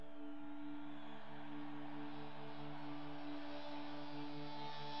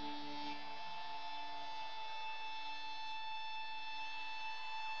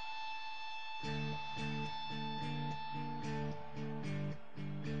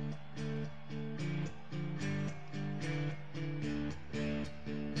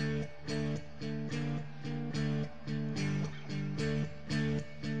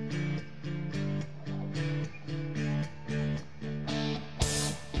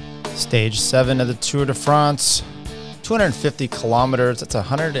Stage 7 of the Tour de France, 250 kilometers, that's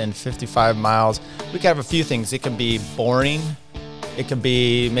 155 miles. We could have a few things. It could be boring. It could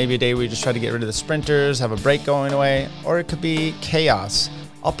be maybe a day where we just try to get rid of the sprinters, have a break going away, or it could be chaos.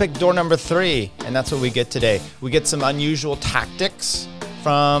 I'll pick door number 3, and that's what we get today. We get some unusual tactics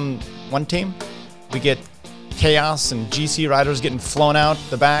from one team. We get chaos and GC riders getting flown out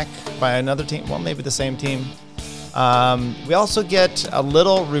the back by another team. Well, maybe the same team. We also get a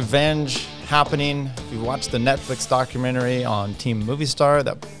little revenge happening. If you watch the Netflix documentary on Team Movistar,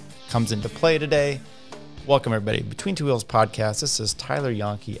 that comes into play today. Welcome, everybody. Between Two Wheels podcast. This is Tyler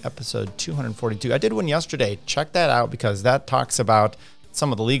Yonke, episode 242. I did one yesterday. Check that out because that talks about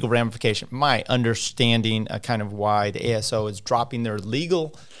some of the legal ramification. My understanding kind of why the ASO is dropping their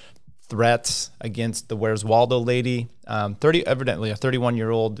legal threats against the Where's Waldo lady. Evidently a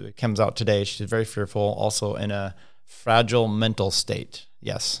 31-year-old comes out today. She's very fearful, also in a fragile mental state.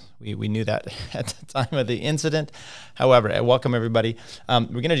 Yes, we knew that at the time of the incident. However, welcome everybody. We're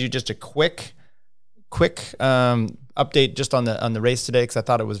going to do just a quick update just on the race today because I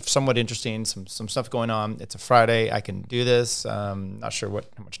thought it was somewhat interesting. Some stuff going on. It's a Friday. I can do this. Not sure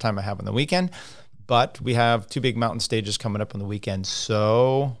how much time I have on the weekend. But we have 2 big mountain stages coming up on the weekend.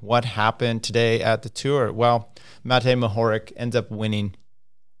 So what happened today at the Tour? Well, Matej Mohoric ends up winning.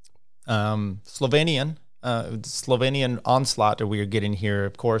 Slovenian onslaught that we are getting here,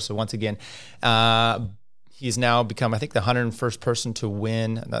 of course. So once again, he's now become, I think, the 101st person to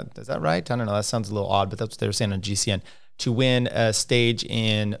win. Is that right? I don't know. That sounds a little odd, but that's what they were saying on GCN. To win a stage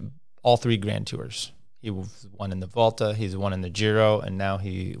in all 3 Grand Tours. He won in the Volta, he's won in the Giro, and now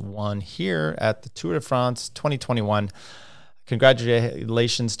he won here at the Tour de France 2021.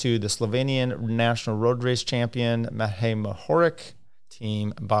 Congratulations to the Slovenian National Road Race Champion, Matej Mohoric,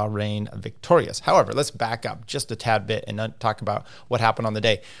 Team Bahrain victorious. However, let's back up just a tad bit and talk about what happened on the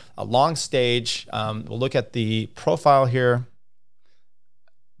day. A long stage. We'll look at the profile here.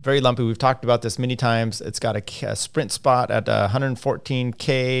 Very lumpy. We've talked about this many times. It's got a sprint spot at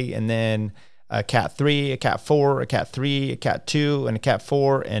 114K, and then a Cat 3, a Cat 4, a Cat 3, a Cat 2, and a Cat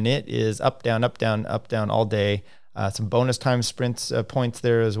 4, and it is up, down, up, down, up, down all day. Some bonus time sprints points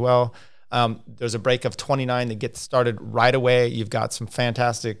there as well. There's a break of 29 that gets started right away. You've got some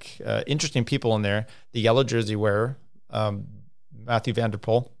fantastic, interesting people in there. The yellow jersey wearer, Mathieu van der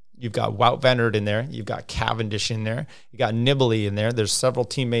Poel. You've got Wout van Aert in there. You've got Cavendish in there. You got Nibali in there. There's several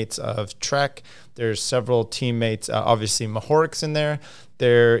teammates of Trek. There's several teammates, obviously Mohoric's in there.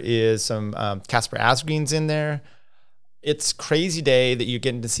 There is some Casper Asgreen's in there. It's crazy day that you're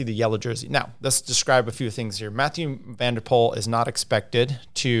getting to see the yellow jersey. Now, let's describe a few things here. Mathieu van der Poel is not expected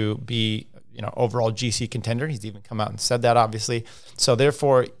to be, overall GC contender. He's even come out and said that, obviously. So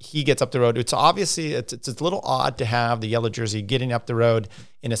therefore, he gets up the road. It's obviously, it's a little odd to have the yellow jersey getting up the road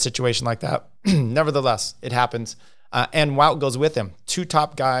in a situation like that. Nevertheless, it happens. And Wout goes with him. 2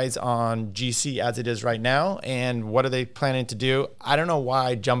 top guys on GC as it is right now. And what are they planning to do? I don't know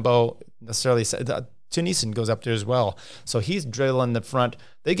why Jumbo necessarily said Tunisian goes up there as well. So he's drilling the front.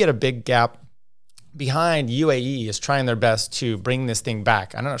 They get a big gap behind. UAE is trying their best to bring this thing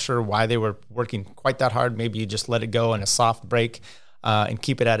back. I'm not sure why they were working quite that hard. Maybe you just let it go in a soft break and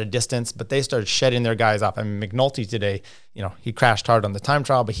keep it at a distance. But they started shedding their guys off. I mean, McNulty today, he crashed hard on the time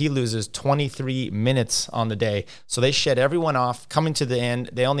trial, but he loses 23 minutes on the day. So they shed everyone off. Coming to the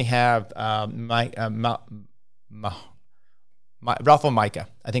end, they only have Ralph Maika.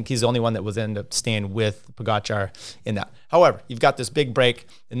 I think he's the only one that was end up staying with Pogačar in that. However, you've got this big break,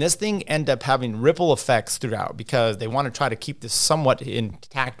 and this thing end up having ripple effects throughout because they want to try to keep this somewhat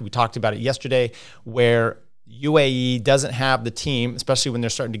intact. We talked about it yesterday where UAE doesn't have the team, especially when they're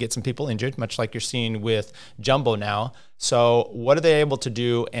starting to get some people injured, much like you're seeing with Jumbo now. So what are they able to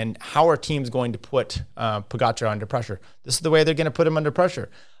do, and how are teams going to put Pogačar under pressure? This is the way they're going to put him under pressure.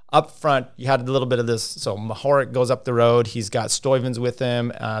 Up front, you had a little bit of this. So Mohoric goes up the road. He's got Stuyvens with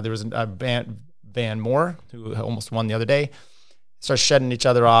him. There was Van Moor, who almost won the other day. Starts shedding each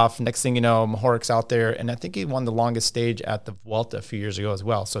other off. Next thing you know, Mohoric's out there. And I think he won the longest stage at the Vuelta a few years ago as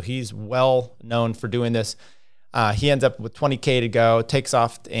well. So he's well known for doing this. He ends up with 20K to go, takes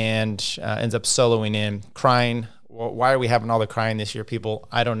off and ends up soloing in, crying. Why are we having all the crying this year, people?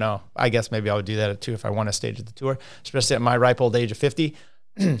 I don't know. I guess maybe I would do that too if I won a stage at the Tour, especially at my ripe old age of 50.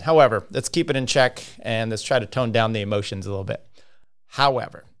 However, let's keep it in check and let's try to tone down the emotions a little bit.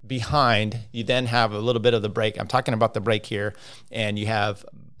 However, behind, you then have a little bit of the break. I'm talking about the break here, and you have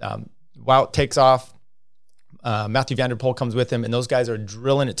Wout takes off. Matthew Van Der Poel comes with him, and those guys are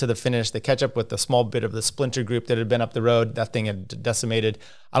drilling it to the finish. They catch up with the small bit of the splinter group that had been up the road. That thing had decimated.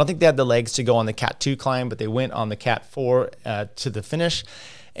 I don't think they had the legs to go on the Cat 2 climb, but they went on the Cat 4 to the finish,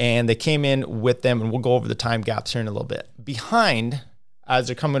 and they came in with them, and we'll go over the time gaps here in a little bit. Behind, as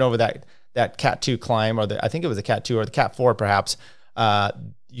they're coming over that Cat 2 climb, or I think it was the Cat 2 or the Cat 4 perhaps,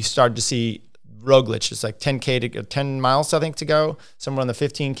 you started to see Roglic. It's like 10 miles, I think, to go, somewhere in the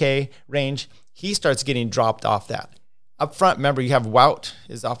 15K range. He starts getting dropped off that. Up front, remember, you have Wout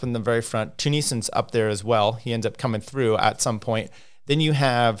is up in the very front. Tunesen's up there as well. He ends up coming through at some point. Then you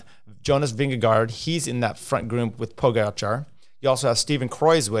have Jonas Vingegaard. He's in that front group with Pogačar. You also have Steven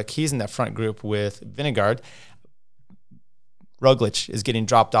Kruijswijk. He's in that front group with Vingegaard. Roglic is getting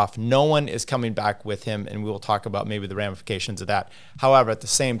dropped off. No one is coming back with him, and we will talk about maybe the ramifications of that. However, at the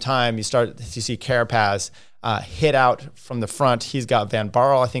same time, you see Carapaz hit out from the front. He's got Van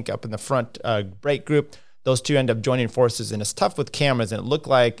Barle, I think, up in the front break group. Those two end up joining forces, and it's tough with cameras, and it looked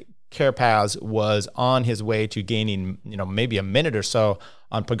like Carapaz was on his way to gaining, maybe a minute or so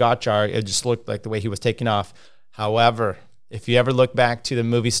on Pogačar. It just looked like the way he was taking off. However, if you ever look back to the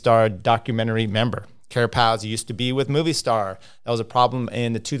Movistar documentary, remember, Carapaz used to be with Movistar. That was a problem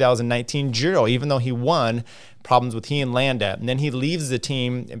in the 2019 Giro. Even though he won, problems with he and Landa. And then he leaves the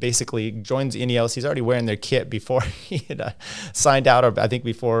team and basically joins Ineos. He's already wearing their kit before he had signed out, or I think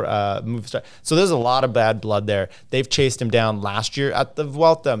before Movistar. So there's a lot of bad blood there. They've chased him down last year at the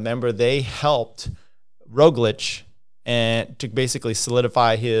Vuelta. Remember, they helped Roglic and to basically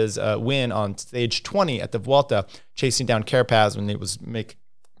solidify his win on stage 20 at the Vuelta, chasing down Carapaz when he was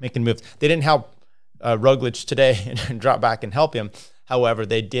making moves. They didn't help Roglic today and drop back and help him. However,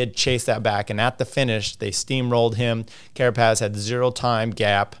 they did chase that back, and at the finish, they steamrolled him. Carapaz had 0 time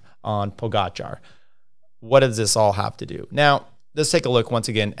gap on Pogačar. What does this all have to do? Now, let's take a look once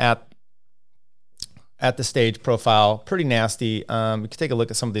again at the stage profile. Pretty nasty. We can take a look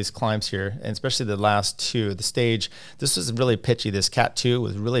at some of these climbs here, and especially the last two. The stage, this was really pitchy. This Cat 2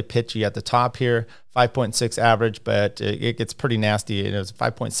 was really pitchy at the top here, 5.6 average, but it gets pretty nasty. It was a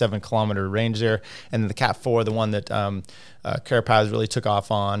 5.7 kilometer range there. And then the Cat 4, the one that Carapaz really took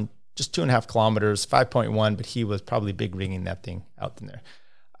off on, just 2.5 kilometers, 5.1, but he was probably big rigging that thing out in there.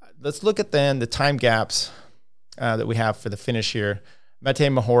 Let's look at then the time gaps that we have for the finish here.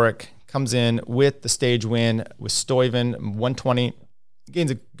 Matej Mohoric comes in with the stage win with Stuyven, 120, gains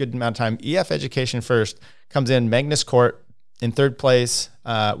a good amount of time. EF Education first, comes in Magnus Cort in third place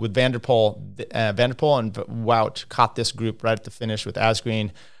with Van Der Poel. Van Der Poel and Wout caught this group right at the finish with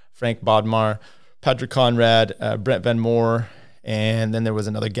Asgreen, Frank Bodmar, Patrick Conrad, Brent Van Moor, and then there was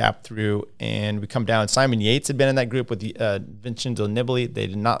another gap through, and we come down. Simon Yates had been in that group with Vincenzo Nibali. They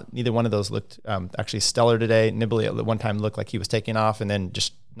did not, neither one of those looked actually stellar today. Nibali at one time looked like he was taking off, and then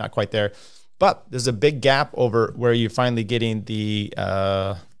just not quite there. But there's a big gap over where you're finally getting the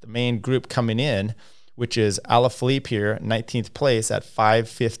main group coming in, which is Alaphilippe here, 19th place at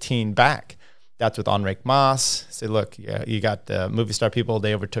 5:15 back. That's with Enric Mas. Say, look, yeah, you got the Movistar people.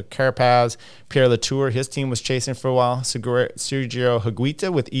 They overtook Carapaz. Pierre Latour, his team was chasing for a while. Sergio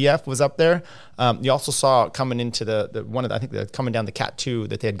Higuita with EF was up there. You also saw coming into the one of the, I think coming down the Cat 2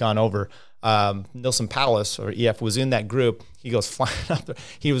 that they had gone over. Nilson Palace, or EF, was in that group. He goes flying up there.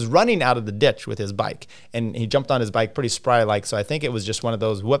 He was running out of the ditch with his bike, and he jumped on his bike pretty spry-like. So I think it was just one of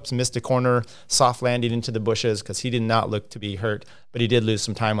those whoops, missed a corner, soft landing into the bushes, because he did not look to be hurt, but he did lose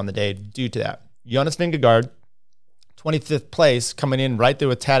some time on the day due to that. Jonas Vingegaard, 25th place, coming in right there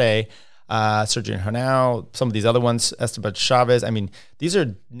with Tadej, Sergio Henao, some of these other ones, Esteban Chavez. I mean, these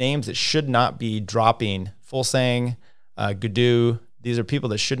are names that should not be dropping. Fulsang, Gaudu, these are people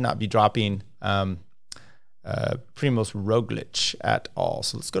that should not be dropping Primoz Roglic at all.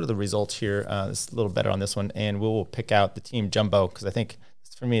 So let's go to the results here. It's a little better on this one, and we will pick out the team jumbo, because I think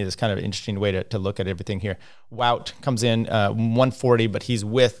for me it's kind of an interesting way to look at everything here. Wout comes in 140, but he's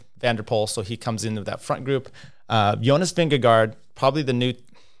with Van Der Poel, so he comes into that front group. Jonas Vingegaard, probably the new.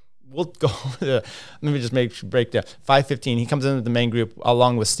 We'll go over the. Let me just break down. 5:15. He comes into the main group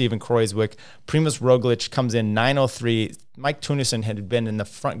along with Steven Kruijswijk. Primoz Roglic comes in 9:03. Mike Teunissen had been in the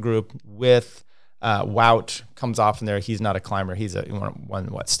front group with Wout. Comes off in there. He's not a climber. He's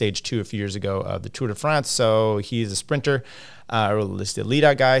won stage 2 a few years ago of the Tour de France. So he's a sprinter. Or at least the lead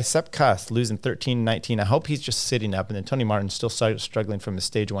out guy. Sepp Kuss losing 13-19. I hope he's just sitting up. And then Tony Martin still struggling from his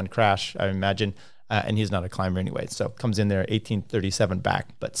stage 1 crash, I imagine. And he's not a climber anyway. So comes in there 18:37 back.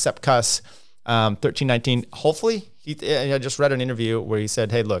 But Sepp Kuss, 13-19. Hopefully, I just read an interview where he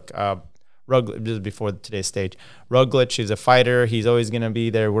said, hey, look, Roglic, this is before today's stage. Roglic is a fighter. He's always going to be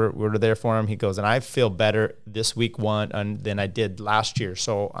there. We're there for him. He goes, and I feel better this week 1 than I did last year.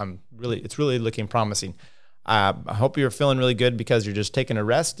 So it's really looking promising. I hope you're feeling really good because you're just taking a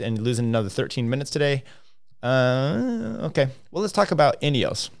rest and losing another 13 minutes today. Okay, well, let's talk about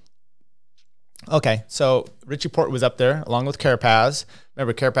Ineos. Okay, so Richie Porte was up there along with Carapaz.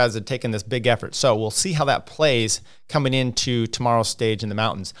 Remember, Carapaz had taken this big effort. So we'll see how that plays coming into tomorrow's stage in the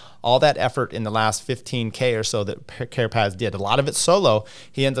mountains. All that effort in the last 15K or so that Carapaz did, a lot of it solo.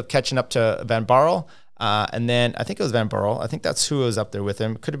 He ends up catching up to Van Barle. And then I think it was Van Barle. I think that's who was up there with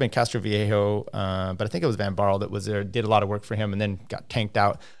him. Could have been Castroviejo, but I think it was Van Barle that was there, did a lot of work for him, and then got tanked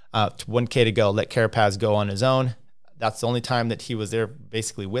out to 1K to go, let Carapaz go on his own. That's the only time that he was there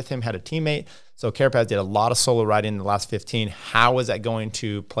basically with him, had a teammate. So Carapaz did a lot of solo riding in the last 15. How is that going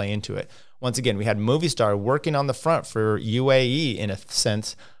to play into it? Once again, we had Movistar working on the front for UAE in a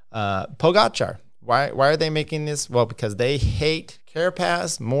sense. Pogacar, why are they making this? Well, because they hate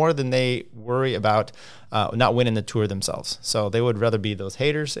Carapaz more than they worry about not winning the Tour themselves. So they would rather be those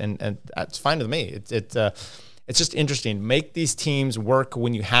haters, and that's fine with me. It's just interesting. Make these teams work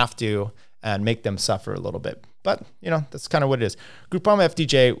when you have to and make them suffer a little bit. But, that's kind of what it is. Groupama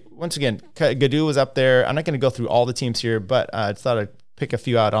FDJ, once again, Gadu was up there. I'm not going to go through all the teams here, but I thought I'd pick a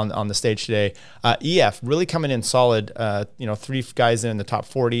few out on the stage today. EF really coming in solid. 3 guys in the top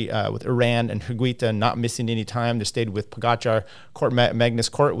 40 with Iran and Higuita not missing any time. They stayed with Pogacar. Magnus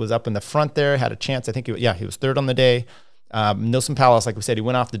Cort was up in the front there, had a chance. I think he was third on the day. Nilson Palace, like we said, he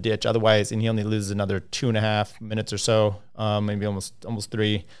went off the ditch. Otherwise, and he only loses another 2.5 minutes or so, maybe almost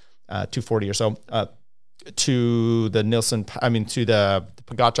 3, 2:40 or so. To the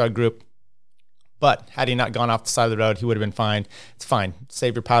Pogacar group. But had he not gone off the side of the road, he would have been fine. It's fine.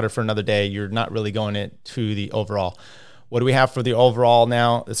 Save your powder for another day. You're not really going it to the overall. What do we have for the overall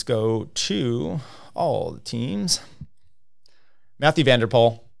now? Let's go to all the teams. Mathieu van der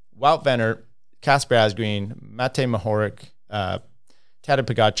Poel, Wout van Aert, Casper Asgreen, Matej Mohoric, Tadej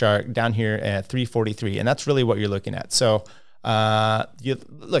Pogacar down here at 3:43. And that's really what you're looking at. So you're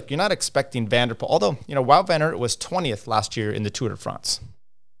not expecting Van der Poel, although, Wout van Aert was 20th last year in the Tour de France.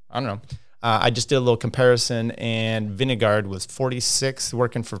 I don't know. I just did a little comparison, and Vingegaard was 46th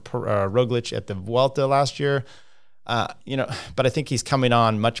working for Roglic at the Vuelta last year. But I think he's coming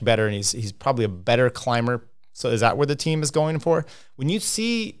on much better, and he's probably a better climber. So is that where the team is going for? When you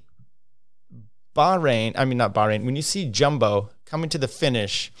see when you see Jumbo coming to the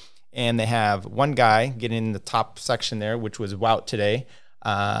finish, and they have one guy getting in the top section there, which was Wout today.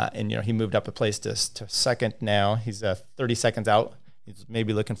 He moved up a place to second now. He's 30 seconds out. He's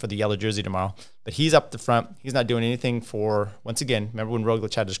maybe looking for the yellow jersey tomorrow. But he's up the front. He's not doing anything for, once again, remember when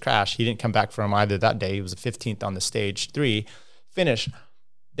Roglic had his crash? He didn't come back from either that day. He was 15th on the stage 3 finish.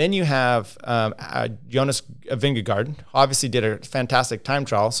 Then you have Jonas Vingegaard. Obviously did a fantastic time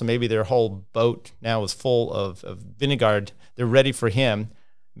trial, so maybe their whole boat now is full of Vingegaard. They're ready for him.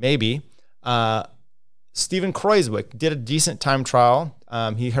 Maybe. Steven Kruijswijk did a decent time trial.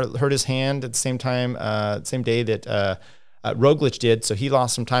 He hurt his hand at the same time, same day that Roglic did, so he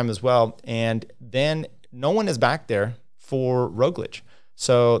lost some time as well. And then no one is back there for Roglic.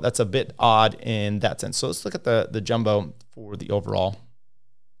 So that's a bit odd in that sense. So let's look at the Jumbo for the overall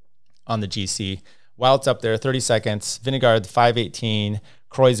on the GC. Wout's up there, 30 seconds. Vingegaard, 5:18.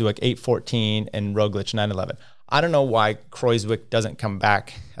 Kruijswijk, 8:14. And Roglic, 9:11. I don't know why Kruijswijk doesn't come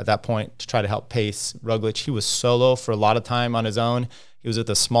back at that point to try to help pace Roglic. He was solo for a lot of time on his own. He was with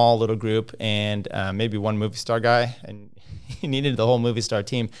a small little group and maybe one Movistar guy, and he needed the whole Movistar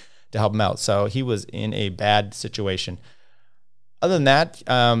team to help him out. So he was in a bad situation. Other than that,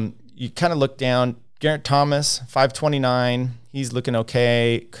 you kind of look down. Geraint Thomas, 5:29. He's looking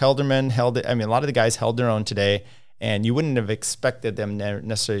okay. Kelderman held it. A lot of the guys held their own today. And you wouldn't have expected them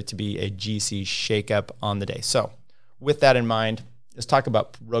necessarily to be a GC shakeup on the day. So with that in mind, let's talk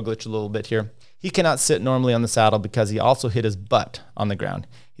about Roglic a little bit here. He cannot sit normally on the saddle because he also hit his butt on the ground.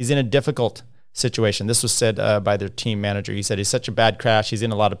 He's in a difficult situation. This was said by their team manager. He said he's such a bad crash. He's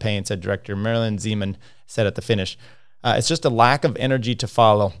in a lot of pain, said director Marilyn Zeeman said at the finish. It's just a lack of energy to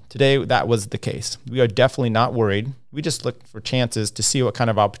follow. Today, that was the case. We are definitely not worried. We just look for chances to see what kind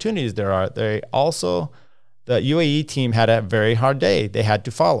of opportunities there are. The UAE team had a very hard day. They had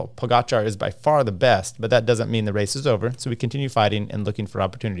to follow. Pogacar is by far the best, but that doesn't mean the race is over. So we continue fighting and looking for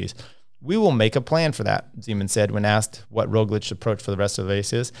opportunities. We will make a plan for that, Zeeman said when asked what Roglic's approach for the rest of the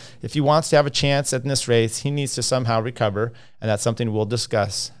race is. If he wants to have a chance in this race, he needs to somehow recover, and that's something we'll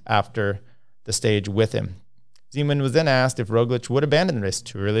discuss after the stage with him. Zeeman was then asked if Roglic would abandon the race.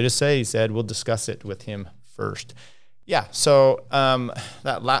 Too early to say, he said. We'll discuss it with him first. Yeah, so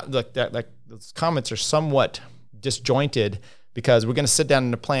those comments are somewhat disjointed because we're going to sit down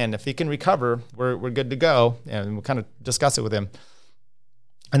in a plan. If he can recover, we're good to go, and we'll kind of discuss it with him.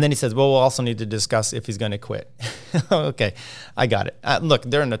 And then he says, well, we'll also need to discuss if he's going to quit. Okay, I got it. Look,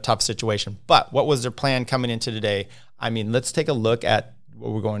 they're in a tough situation. But what was their plan coming into today? I mean, let's take a look at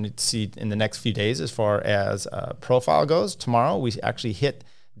what we're going to see in the next few days as far as profile goes. Tomorrow, we actually hit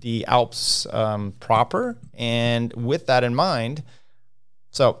the Alps proper. And with that in mind,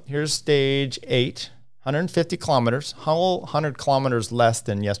 so here's stage 8, 150 kilometers, whole 100 kilometers less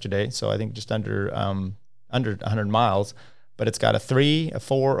than yesterday. So I think just under 100 miles. But it's got a 3, a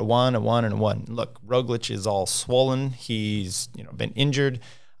 4, a 1, a 1, and a 1. Look, Roglic is all swollen. He's been injured.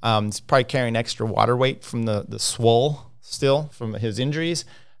 He's probably carrying extra water weight from the swole still from his injuries.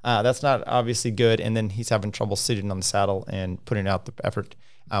 That's not obviously good. And then he's having trouble sitting on the saddle and putting out the effort.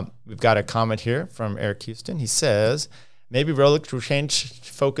 We've got a comment here from Eric Houston. He says, maybe Roglic will change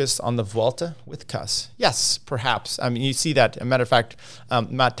focus on the Vuelta with Kuss. Yes, perhaps. I mean, you see that. As a matter of fact,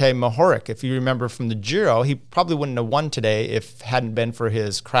 Matej Mohoric, if you remember from the Giro, he probably wouldn't have won today if it hadn't been for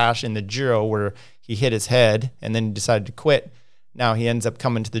his crash in the Giro where he hit his head and then decided to quit. Now he ends up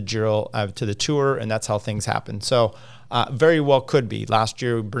coming to the Giro, to the Tour, and that's how things happen. So very well could be. Last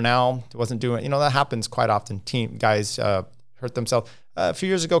year, Bernal wasn't doing, that happens quite often. Team guys hurt themselves. A few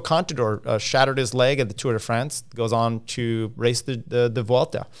years ago, Contador shattered his leg at the Tour de France, goes on to race the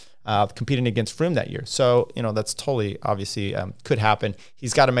Vuelta, competing against Froome that year. So, that's totally, obviously, could happen.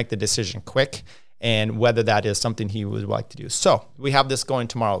 He's got to make the decision quick, and whether that is something he would like to do. So, we have this going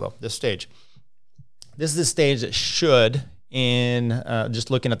tomorrow, though, this stage. This is a stage that should,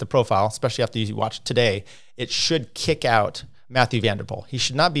 just looking at the profile, especially after you watch today, it should kick out Mathieu van der Poel. He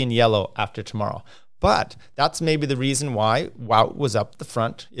should not be in yellow after tomorrow. But that's maybe the reason why Wout was up the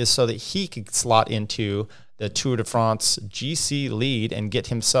front, is so that he could slot into the Tour de France GC lead and get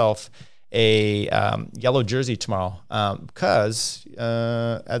himself a yellow jersey tomorrow. Because,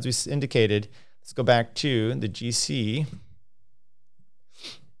 as we indicated, let's go back to the GC.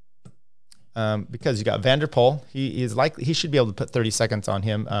 Because you got Van der Poel. He should be able to put 30 seconds on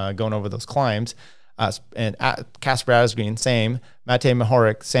him going over those climbs. And Casper Asgreen, same. Matej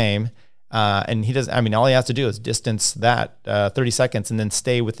Mohoric, same. And he doesn't, all he has to do is distance that 30 seconds and then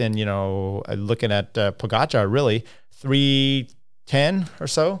stay within, looking at Pogacar, really 3:10 or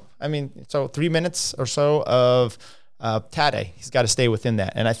so. So 3 minutes or so of Tadej. He's got to stay within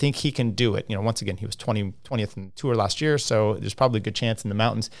that. And I think he can do it. Once again, he was 20th in the Tour last year. So there's probably a good chance in the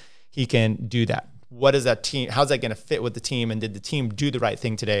mountains he can do that. What is that team? How's that going to fit with the team? And did the team do the right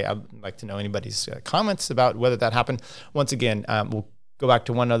thing today? I'd like to know anybody's comments about whether that happened. Once again, we'll go back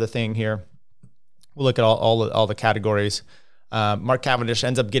to one other thing here. We'll look at all the categories. Mark Cavendish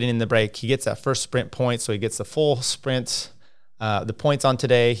ends up getting in the break. He gets that first sprint point, so he gets the full sprint. The points on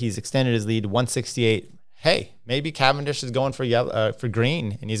today, he's extended his lead 168. Hey, maybe Cavendish is going for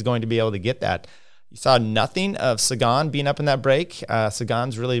green, and he's going to be able to get that. You saw nothing of Sagan being up in that break.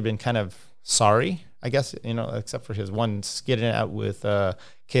 Sagan's really been kind of sorry, I guess, except for his one skidding out with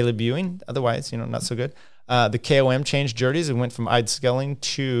Caleb Ewing. Otherwise, not so good. The KOM changed jerseys and went from Eid Skelling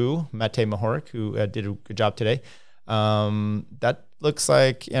to Matej Mohoric, who did a good job today. That looks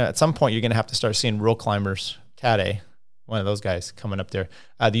like at some point you're going to have to start seeing real climbers. Tadej, one of those guys coming up there.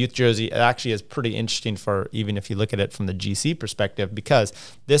 The youth jersey actually is pretty interesting for even if you look at it from the GC perspective, because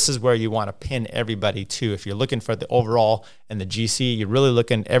this is where you want to pin everybody to. If you're looking for the overall and the GC, you're really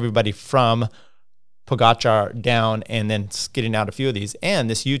looking at everybody from Pogacar down and then skidding out a few of these. And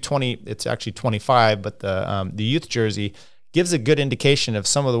this U20, it's actually 25, but the youth jersey gives a good indication of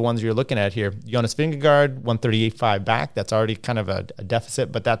some of the ones you're looking at here. Jonas Vingegaard, 138.5 back. That's already kind of a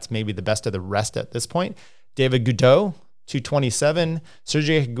deficit, but that's maybe the best of the rest at this point. David Gudot, 227.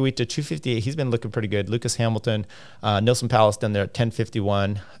 Sergio Higuita, 258. He's been looking pretty good. Lucas Hamilton, Nilson Palace down there at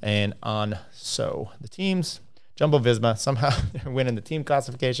 1051. And on so the teams, Jumbo-Visma, somehow they're winning the team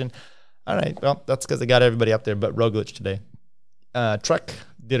classification. All right, well, that's because they got everybody up there but Roglic today. Trek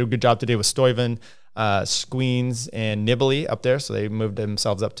did a good job today with Stuyven, Squeens, and Nibali up there, so they moved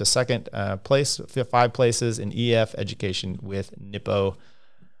themselves up to second place, 5 places in EF Education with Nippo.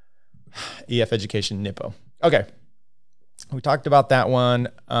 EF Education Nippo. Okay, we talked about that one.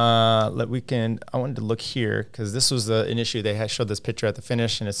 I wanted to look here because this was an issue. They had showed this picture at the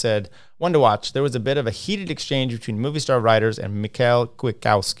finish, and it said, one to watch. There was a bit of a heated exchange between Movistar riders and Mikhail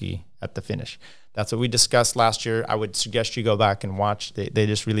Kwiatkowski at the finish. That's what we discussed last year. I would suggest you go back and watch. They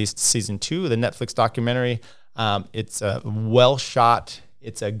just released season 2 of the Netflix documentary. It's well shot.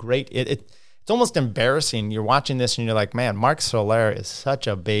 It's a great. It's almost embarrassing. You're watching this and you're like, man, Marc Soler is such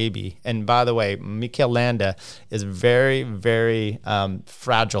a baby. And by the way, Mikel Landa is very, very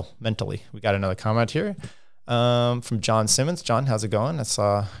fragile mentally. We got another comment here from John Simmons. John, how's it going? I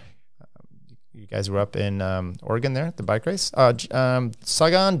saw You guys were up in Oregon there, the bike race.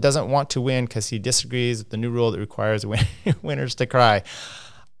 Sagan doesn't want to win because he disagrees with the new rule that requires winners to cry.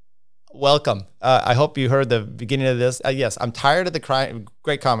 Welcome. I hope you heard the beginning of this. Yes, I'm tired of the crying.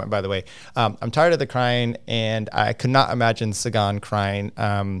 Great comment, by the way. I'm tired of the crying, and I could not imagine Sagan crying.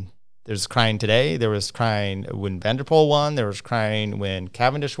 There's crying today. There was crying when Van der Poel won. There was crying when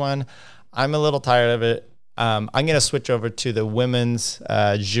Cavendish won. I'm a little tired of it. I'm going to switch over to the women's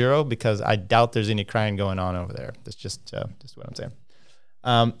Giro because I doubt there's any crying going on over there. That's just what I'm saying.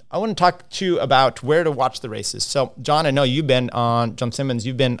 I want to talk to you about where to watch the races. So, John, I know John Simmons,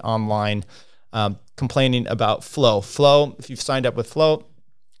 you've been online complaining about Flow. Flow, if you've signed up with Flow,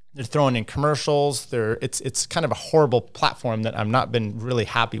 they're throwing in commercials. It's kind of a horrible platform that I've not been really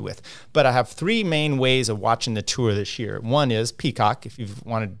happy with. But I have three main ways of watching the Tour this year. One is Peacock, if you've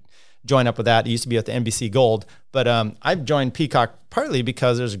wanted to join up with that. It used to be at the NBC Gold. But I've joined Peacock partly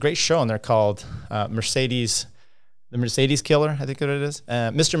because there's a great show on there called Mercedes... The Mercedes Killer, I think what it is.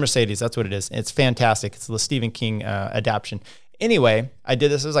 Mr. Mercedes, that's what it is. It's fantastic. It's the Stephen King adaptation. Anyway, I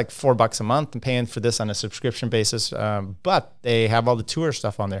did this. It was like $4 a month. I'm paying for this on a subscription basis, but they have all the tour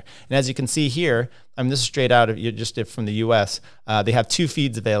stuff on there. And as you can see here, this is straight out of from the U.S. They have two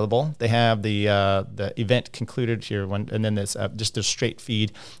feeds available. They have the event concluded here, and then there's just a straight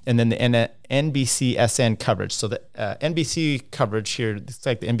feed, and then the NBCSN coverage. So the NBC coverage here, it's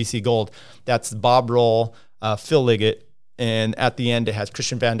like the NBC Gold. That's Bob Roll, Phil Liggett, and at the end it has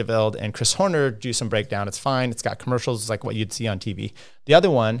Christian Vande Velde and Chris Horner do some breakdown. It's fine. It's got commercials. It's like what you'd see on TV. The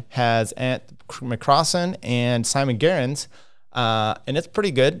other one has Ant McCrossan and Simon Gerrans, and it's pretty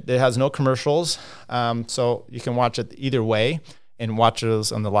good. It has no commercials, so you can watch it either way and watch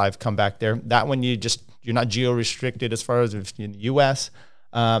those on the live comeback there. That one you're not geo-restricted as far as if you're in the U.S.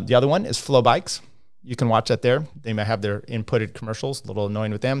 The other one is Flow Bikes. You can watch that there. They might have their inputted commercials, a little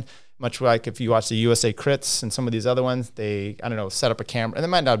annoying with them. Much like if you watch the USA Crits and some of these other ones, they, set up a camera, and it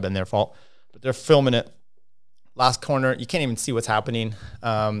might not have been their fault, but they're filming it. Last corner, you can't even see what's happening.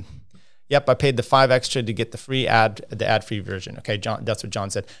 Yep, I paid the $5 extra to get the ad-free version. Okay, John, that's what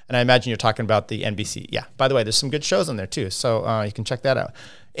John said. And I imagine you're talking about the NBC. Yeah, by the way, there's some good shows on there too, so you can check that out.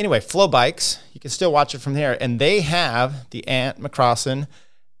 Anyway, Flow Bikes, you can still watch it from there, and they have the Anthony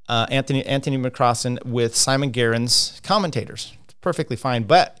McCrossan with Simon Gerrans commentators. It's perfectly fine,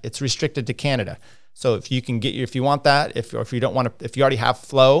 but it's restricted to Canada. So if you want that, if you don't want to, if you already have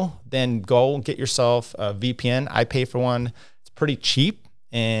Flow, then go get yourself a VPN. I pay for one. It's pretty cheap,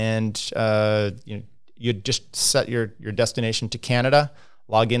 and you just set your destination to Canada,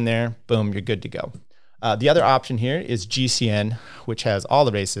 log in there, boom, you're good to go. The other option here is GCN, which has all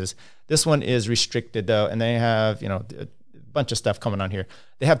the races. This one is restricted though, and they have a bunch of stuff coming on here.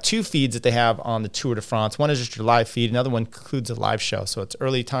 They have two feeds that they have on the Tour de France. One is just your live feed. Another one includes a live show. So it's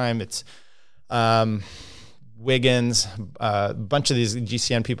early time. It's Wiggins, a bunch of these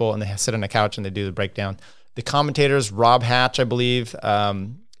GCN people, and they sit on a couch and they do the breakdown. The commentators, Rob Hatch, I believe.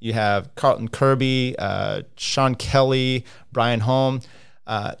 You have Carlton Kirby, Sean Kelly, Brian Holm.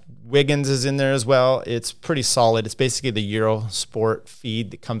 Wiggins is in there as well. It's pretty solid. It's basically the Eurosport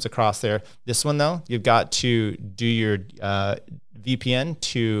feed that comes across there. This one, though, you've got to do your VPN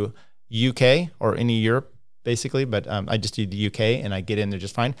to UK or any Europe, basically. But I just do the UK, and I get in there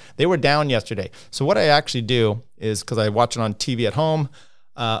just fine. They were down yesterday. So what I actually do is, because I watch it on TV at home,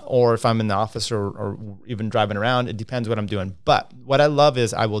 or if I'm in the office or even driving around, it depends what I'm doing. But what I love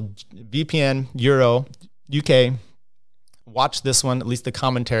is I will VPN, Euro, UK, watch this one, at least the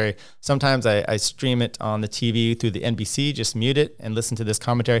commentary. Sometimes I stream it on the TV through the NBC, just mute it and listen to this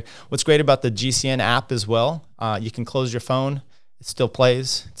commentary. What's great about the GCN app as well, you can close your phone. It still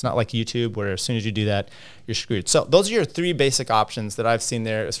plays. It's not like YouTube where as soon as you do that, you're screwed. So those are your three basic options that I've seen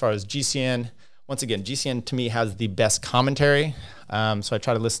there as far as GCN. Once again, GCN to me has the best commentary, so I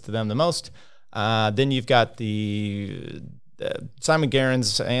try to listen to them the most. Then you've got the Simon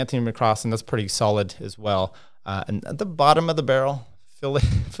Gerrans, Anthony McCrossan. That's pretty solid as well. And at the bottom of the barrel, Phil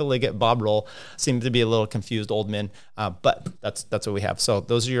Liggett, Bob Roll seem to be a little confused old men, but that's what we have. So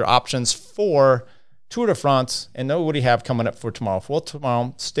those are your options for Tour de France. And what do you have coming up for tomorrow? Well,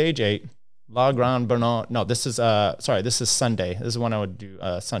 tomorrow, Stage 8, La Grande Bernard. No, this is Sunday. This is one I would do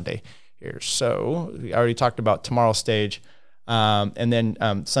Sunday here. So we already talked about tomorrow's stage. And then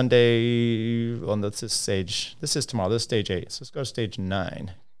Sunday, this is tomorrow. This is Stage 8. So let's go to Stage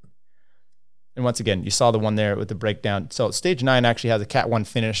 9. And once again, you saw the one there with the breakdown. So Stage 9 actually has a Cat 1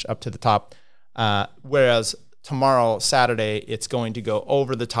 finish up to the top, whereas tomorrow, Saturday, it's going to go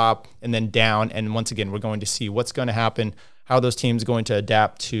over the top and then down. And once again, we're going to see what's going to happen, how those teams are going to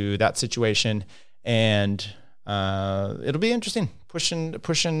adapt to that situation. And it'll be interesting.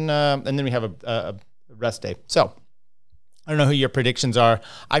 Pushing, and then we have a rest day. So I don't know who your predictions are.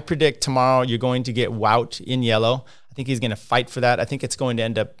 I predict tomorrow you're going to get Wout in yellow. I think he's going to fight for that. I think it's going to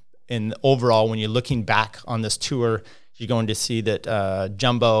end up in overall, when you're looking back on this tour, you're going to see that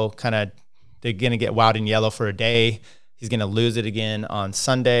Jumbo they're going to get Wout in yellow for a day. He's going to lose it again on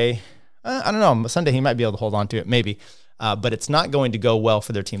Sunday. I don't know. Sunday he might be able to hold on to it, maybe. But it's not going to go well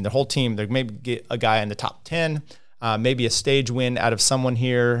for their team. Their whole team, they're maybe get a guy in the top 10, maybe a stage win out of someone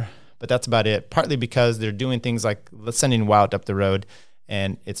here, but that's about it. Partly because they're doing things like sending Wout up the road,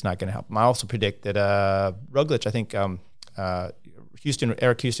 and it's not going to help them. I also predict that Roglic, I think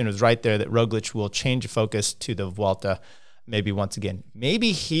Eric Houston was right there, that Roglic will change focus to the Vuelta maybe once again.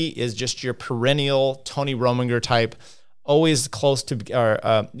 Maybe he is just your perennial Tony Rominger type, always close to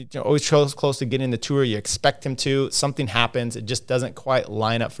getting the tour. You expect him to. Something happens. It just doesn't quite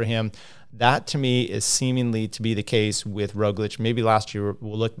line up for him. That, to me, is seemingly to be the case with Roglic. Maybe last year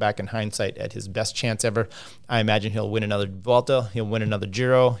we'll look back in hindsight at his best chance ever. I imagine he'll win another Vuelta. He'll win another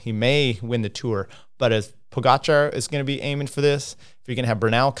Giro. He may win the Tour. But as Pogacar is going to be aiming for this, if you're going to have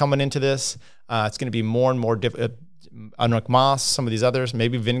Bernal coming into this, it's going to be more and more difficult. Enric Mas, some of these others,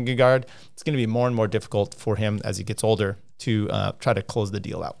 maybe Vingegaard, it's going to be more and more difficult for him as he gets older to try to close the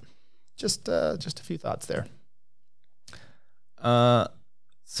deal out. Just a few thoughts there.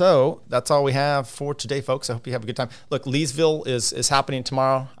 So that's all we have for today, folks. I hope you have a good time. Look, Leesville is happening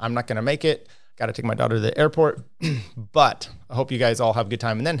tomorrow. I'm not going to make it. Got to take my daughter to the airport. But I hope you guys all have a good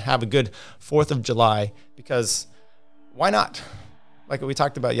time. And then have a good 4th of July, because why not? Like we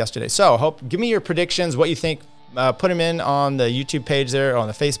talked about yesterday. So give me your predictions, what you think. Put them in on the YouTube page there, or on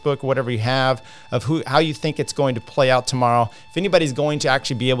the Facebook, whatever you have, of how you think it's going to play out tomorrow. If anybody's going to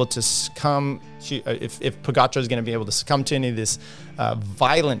actually be able to succumb to, if Pogacar is going to be able to succumb to any of this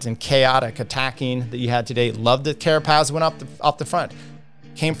violent and chaotic attacking that you had today. Love that Carapaz went off the front.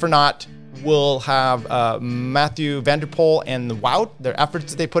 Came for naught. We'll have Matthew Van der Poel and the Wout. Their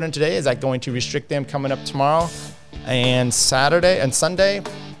efforts that they put in today, is that going to restrict them coming up tomorrow and Saturday and Sunday?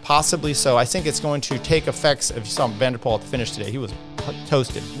 Possibly so. I think it's going to take effects. If you saw Van der Poel at the finish today, he was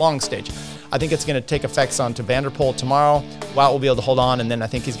toasted, long stage. I think it's going to take effects onto Van der Poel tomorrow. Wout will be able to hold on, and then I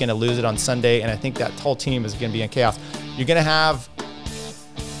think he's going to lose it on Sunday, and I think that whole team is going to be in chaos. You're going to have,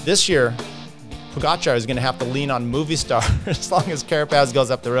 this year, Pogacar is going to have to lean on Movistar as long as Carapaz goes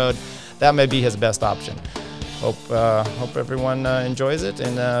up the road. That may be his best option. Hope everyone enjoys it,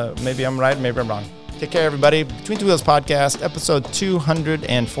 and maybe I'm right, maybe I'm wrong. Take care, everybody. Between Two Wheels Podcast, episode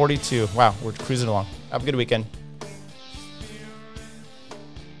 242. Wow, we're cruising along. Have a good weekend.